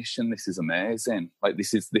anyone's permission. This is amazing. Like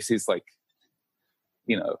this is like.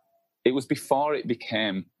 It was before it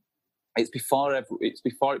became. It's before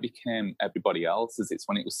it became everybody else's. It's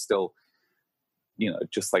when it was still,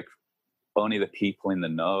 just like only the people in the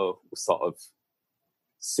know were sort of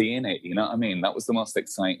seeing it. You know what I mean? That was the most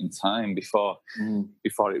exciting time before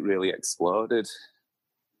it really exploded.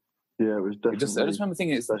 Yeah, it was definitely. I just remember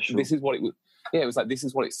thinking, this is what it was. Yeah, it was like this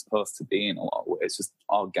is what it's supposed to be in a lot of ways. It's just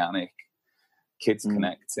organic, kids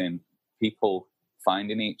connecting, people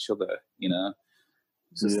finding each other.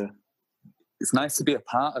 It's nice to be a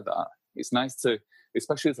part of that. It's nice to,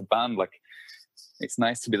 especially as a band, like it's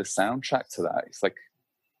nice to be the soundtrack to that. It's like,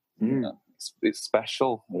 it's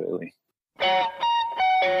special, really. Do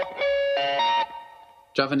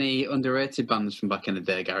you have any underrated bands from back in the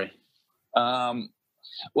day, Gary?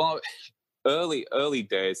 Well, early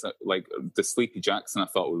days, like the Sleepy Jackson, I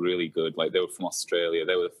thought were really good. Like they were from Australia.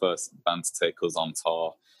 They were the first band to take us on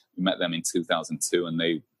tour. We met them in 2002, and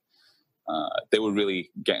they were really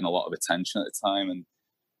getting a lot of attention at the time, and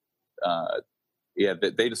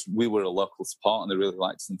we were a local support, and they really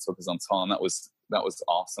liked us and took us on tour, and that was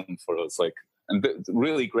awesome for us. Like, and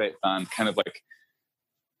really great band, kind of like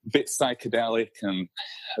a bit psychedelic and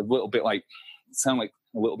a little bit like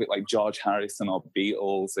George Harrison or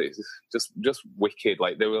Beatles. It's just wicked.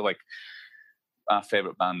 Like they were like our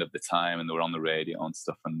favorite band of the time, and they were on the radio and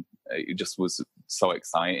stuff, and it just was so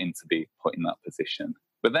exciting to be put in that position.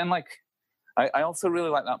 But then like I also really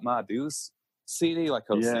like that Mardu's CD, like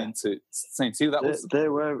I was saying to you. They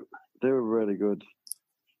were really good.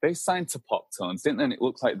 They signed to Pop Tones, didn't they? And it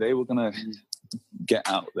looked like they were gonna get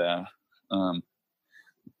out there.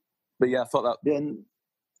 But yeah, I thought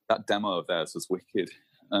that demo of theirs was wicked,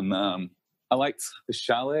 and I liked the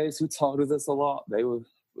Chalets, who toured with us a lot. They were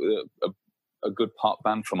a good pop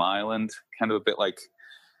band from Ireland, kind of a bit like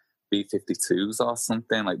B-52s or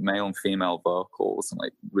something, like male and female vocals and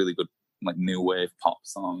like really good like new wave pop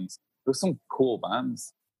songs. There were some cool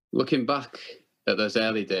bands. Looking back at those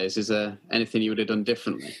early days, is there anything you would have done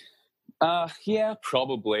differently? Yeah,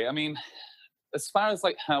 probably. I mean, as far as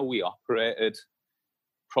like how we operated,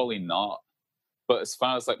 probably not. But as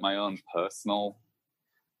far as like my own personal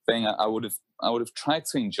thing, I would have tried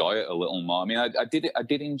to enjoy it a little more. I mean, I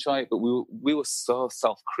did enjoy it, but we were so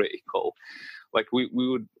self-critical. Like we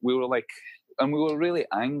were like, and we were really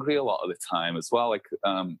angry a lot of the time as well. Like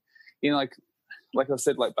like I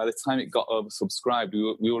said, like by the time it got oversubscribed,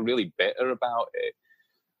 we were really bitter about it.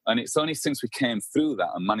 And it's only since we came through that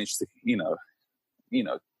and managed to,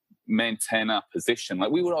 maintain our position.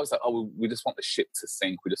 Like we were always like, oh, we just want the ship to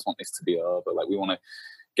sink. We just want this to be over. Like we want to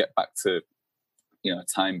get back to, a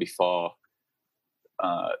time before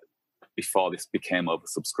this became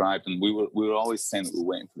oversubscribed. And we were always saying that we were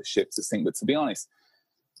waiting for the ship to sink. But to be honest,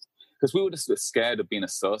 because we were just scared of being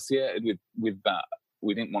associated with that.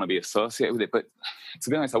 We didn't want to be associated with it. But to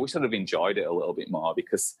be honest, I wish I'd have enjoyed it a little bit more,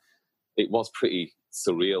 because it was pretty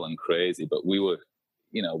surreal and crazy. But we were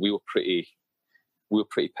pretty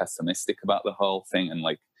pessimistic about the whole thing. And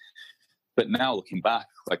like, but now looking back,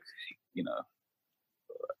 like,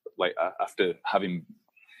 like after having,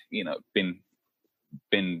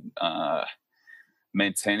 been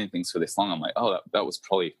maintaining things for this long, I'm like, oh, that was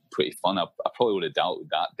probably pretty fun. I probably would have dealt with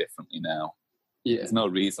that differently now. Yeah. There's no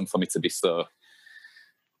reason for me to be so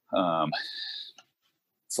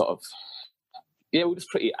sort of, yeah, we're just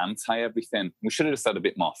pretty anti everything. We should have just had a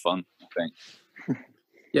bit more fun, I think.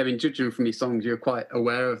 Yeah, I mean, judging from your songs, you're quite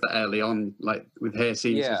aware of that early on, like with hair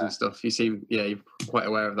seasons and stuff. You seem, you're quite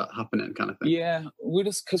aware of that happening, kind of thing. Yeah,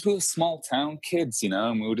 because we were small town kids,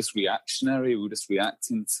 and we were just reactionary. We were just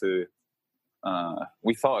reacting to.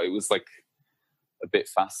 We thought it was like a bit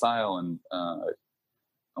facile, and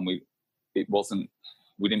we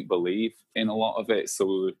didn't believe in a lot of it. So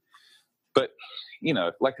we would, but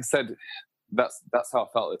like I said, that's how I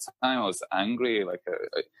felt at the time. I was angry, like.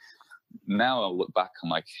 Now I look back, I'm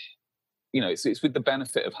like, it's with the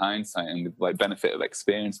benefit of hindsight and with like benefit of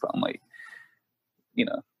experience, but I'm like,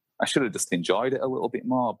 I should have just enjoyed it a little bit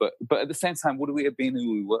more. But at the same time, would we have been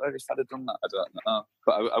who we were if I'd have done that? I don't know.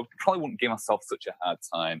 But I probably wouldn't give myself such a hard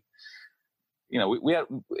time. We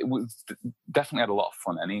definitely had a lot of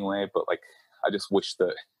fun anyway. But like, I just wish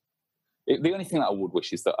that the only thing that I would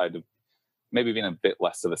wish is that I'd have maybe been a bit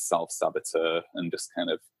less of a self-saboteur and just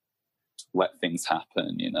kind of let things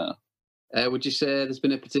happen. Would you say there's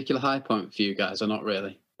been a particular high point for you guys, or not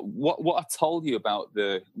really? What I told you about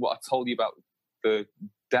the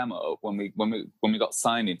demo when we got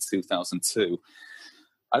signed in 2002,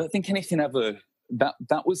 I don't think anything ever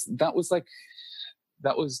that was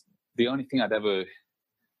the only thing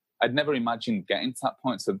I'd never imagined getting to that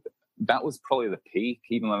point. So that was probably the peak,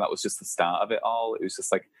 even though that was just the start of it all. It was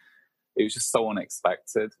just like, it was just so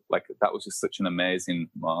unexpected. Like, that was just such an amazing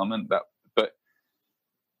moment. But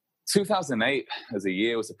 2008 as a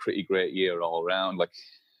year was a pretty great year all around. Like,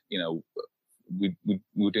 we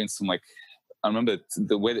were doing some, like, I remember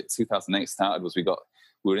the way that 2008 started was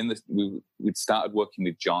we'd started working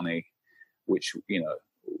with Johnny, which,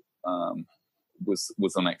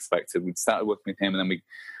 was unexpected. We'd started working with him, and then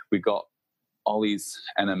we got all these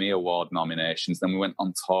NME Award nominations. Then we went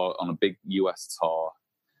on tour, on a big US tour,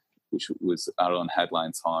 which was our own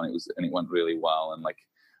headline tour, and it went really well. And like,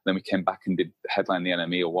 then we came back and did headline the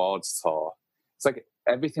NME Awards tour. It's like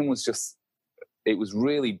everything was just, it was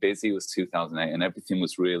really busy. It was 2008, and everything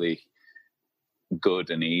was really good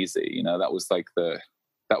and easy. That was like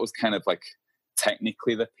that was kind of like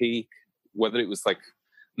technically the peak. Whether it was like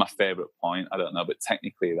my favorite point, I don't know, but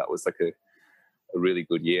technically that was like a really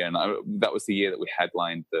good year. And that was the year that we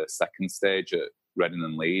headlined the second stage at Reading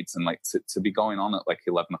and Leeds, and like to be going on at like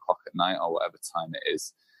 11 o'clock at night or whatever time it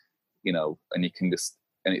is, and you can just,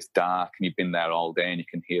 and it's dark and you've been there all day and you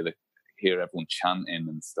can hear everyone chanting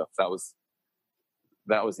and stuff. That was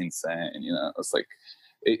insane. It was like,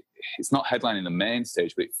 it's not headlining the main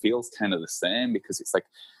stage, but it feels kind of the same because it's like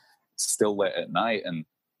it's still late at night, and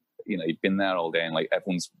you've been there all day, and like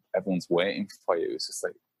everyone's waiting for you. It's just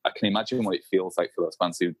like, I can imagine what it feels like for those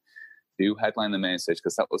bands who do headline the main stage,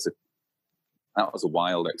 because that was a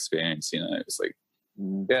wild experience. It was like,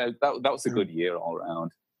 yeah, that was a good year all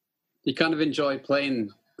around. You kind of enjoy playing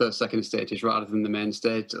those second stages rather than the main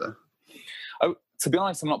stage, though? To be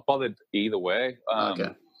honest, I'm not bothered either way. Okay.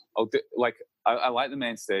 I like the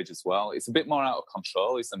main stage as well. It's a bit more out of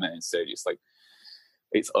control. It's the main stage. It's like,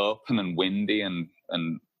 it's open and windy and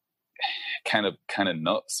kind of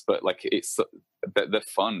nuts, but like they're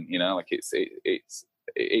fun. Like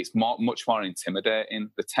it's much more intimidating.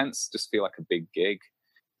 The tents just feel like a big gig,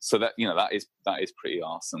 so that that is pretty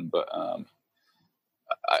awesome. But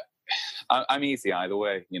I'm easy either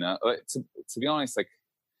way. To be honest, like,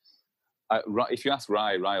 if you ask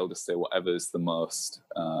Rye will just say whatever's the most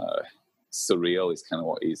surreal is kind of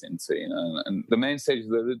what he's into, and the main stages,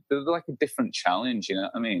 they're like a different challenge,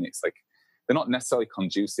 what I mean? It's like, they're not necessarily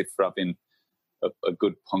conducive for having a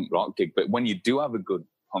good punk rock gig, but when you do have a good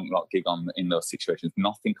punk rock gig in those situations,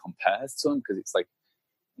 nothing compares to them, because it's like,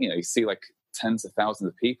 you see like tens of thousands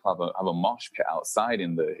of people have a mosh pit outside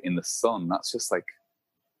in the sun. That's just like,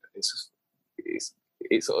 it's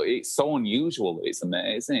so unusual that it's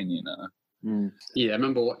amazing, Yeah, I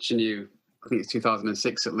remember watching you, I think it's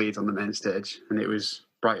 2006 at Leeds on the main stage, and it was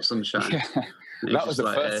bright sunshine. Yeah. That was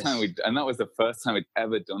the first time we'd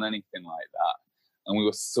ever done anything like that, and we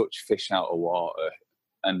were such fish out of water,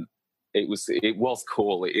 and it was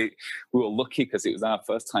cool. We were lucky because it was our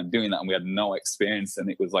first time doing that, and we had no experience, and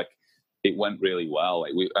it was like, it went really well.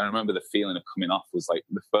 Like, I remember the feeling of coming off was like,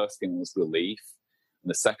 the first feeling was relief, and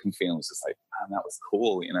the second feeling was just like, man, that was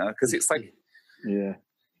cool, because it's like, yeah,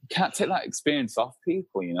 you can't take that experience off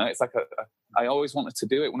people, It's like I always wanted to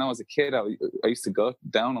do it. When I was a kid, I used to go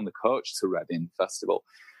down on the coach to Reading Festival.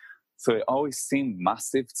 So it always seemed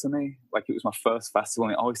massive to me. Like, it was my first festival,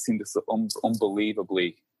 and it always seemed this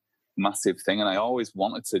unbelievably massive thing. And I always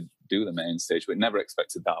wanted to do the main stage, but never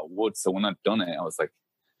expected that I would. So when I'd done it, I was like,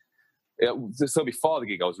 So before the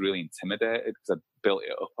gig, I was really intimidated because I built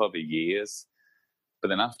it up over years. But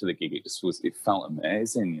then after the gig, it felt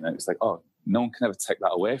amazing. You know, it's like, oh, no one can ever take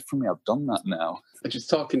that away from me. I've done that now. I was just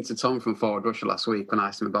talking to Tom from Forward Russia last week when I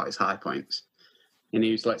asked him about his high points. And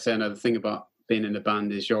he was like saying, the thing about being in a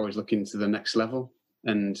band is you're always looking to the next level.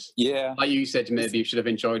 And yeah, like you said, maybe you should have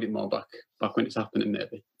enjoyed it more back when it's happening,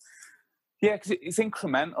 maybe. Yeah, because it's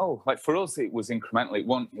incremental. Like for us, it was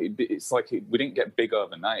incremental. It's like we didn't get big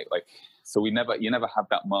overnight. Like, so you never had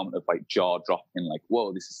that moment of like jaw dropping, like,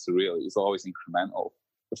 whoa, this is surreal. It was always incremental.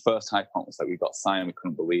 The first high point was like we got signed, we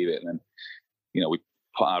couldn't believe it, and then, you know, we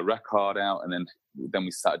put our record out, and then we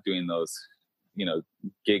started doing those, you know,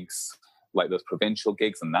 gigs, like those provincial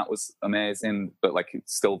gigs, and that was amazing. But like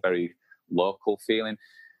it's still very local feeling.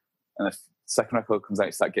 And the second record comes out,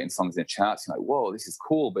 you start getting songs in the charts, you're like, whoa, this is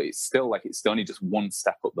cool, but it's still like it's only just one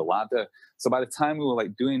step up the ladder. So by the time we were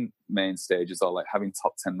like doing main stages or like having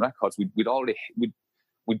top 10 records, we'd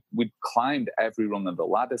climbed every rung of the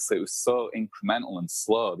ladder. So it was so incremental and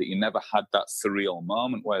slow that you never had that surreal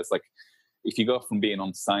moment. Whereas like if you go from being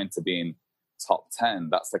unsigned to being top 10,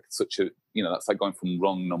 that's like such a, you know, that's like going from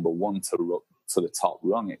rung number 1 to the top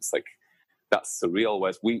rung. It's like that's surreal.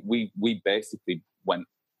 Whereas we basically went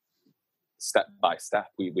step by step.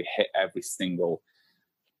 We hit every single,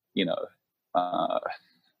 you know,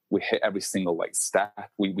 we hit every single like step.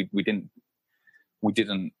 We didn't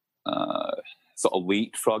sort of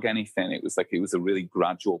leapfrog anything. It was a really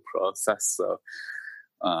gradual process. So,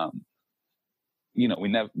 you know, we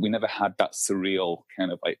never had that surreal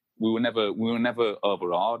kind of like we were never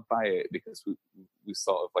overawed by it because we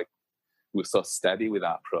sort of like we were so steady with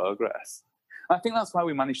our progress. And I think that's why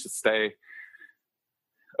we managed to stay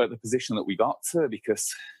at the position that we got to,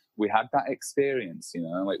 because we had that experience, you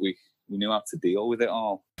know, like we knew how to deal with it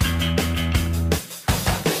all. I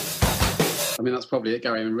mean, that's probably it,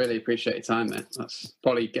 Gary. I really appreciate your time, mate. That's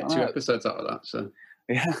probably get 2 episodes out of that. So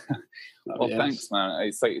yeah, well, thanks, man.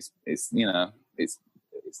 It's like it's you know it's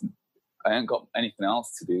I ain't got anything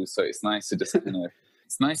else to do, so it's nice to just you know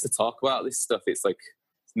it's nice to talk about this stuff. It's like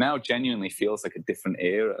now genuinely feels like a different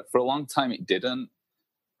era. For a long time, it didn't.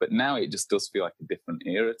 But now it just does feel like a different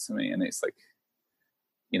era to me. And it's like,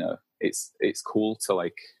 you know, it's cool to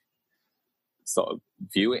like sort of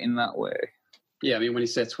view it in that way. Yeah, I mean, when you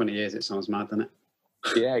say 20 years, it sounds mad, doesn't it?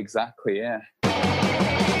 Yeah, exactly, yeah.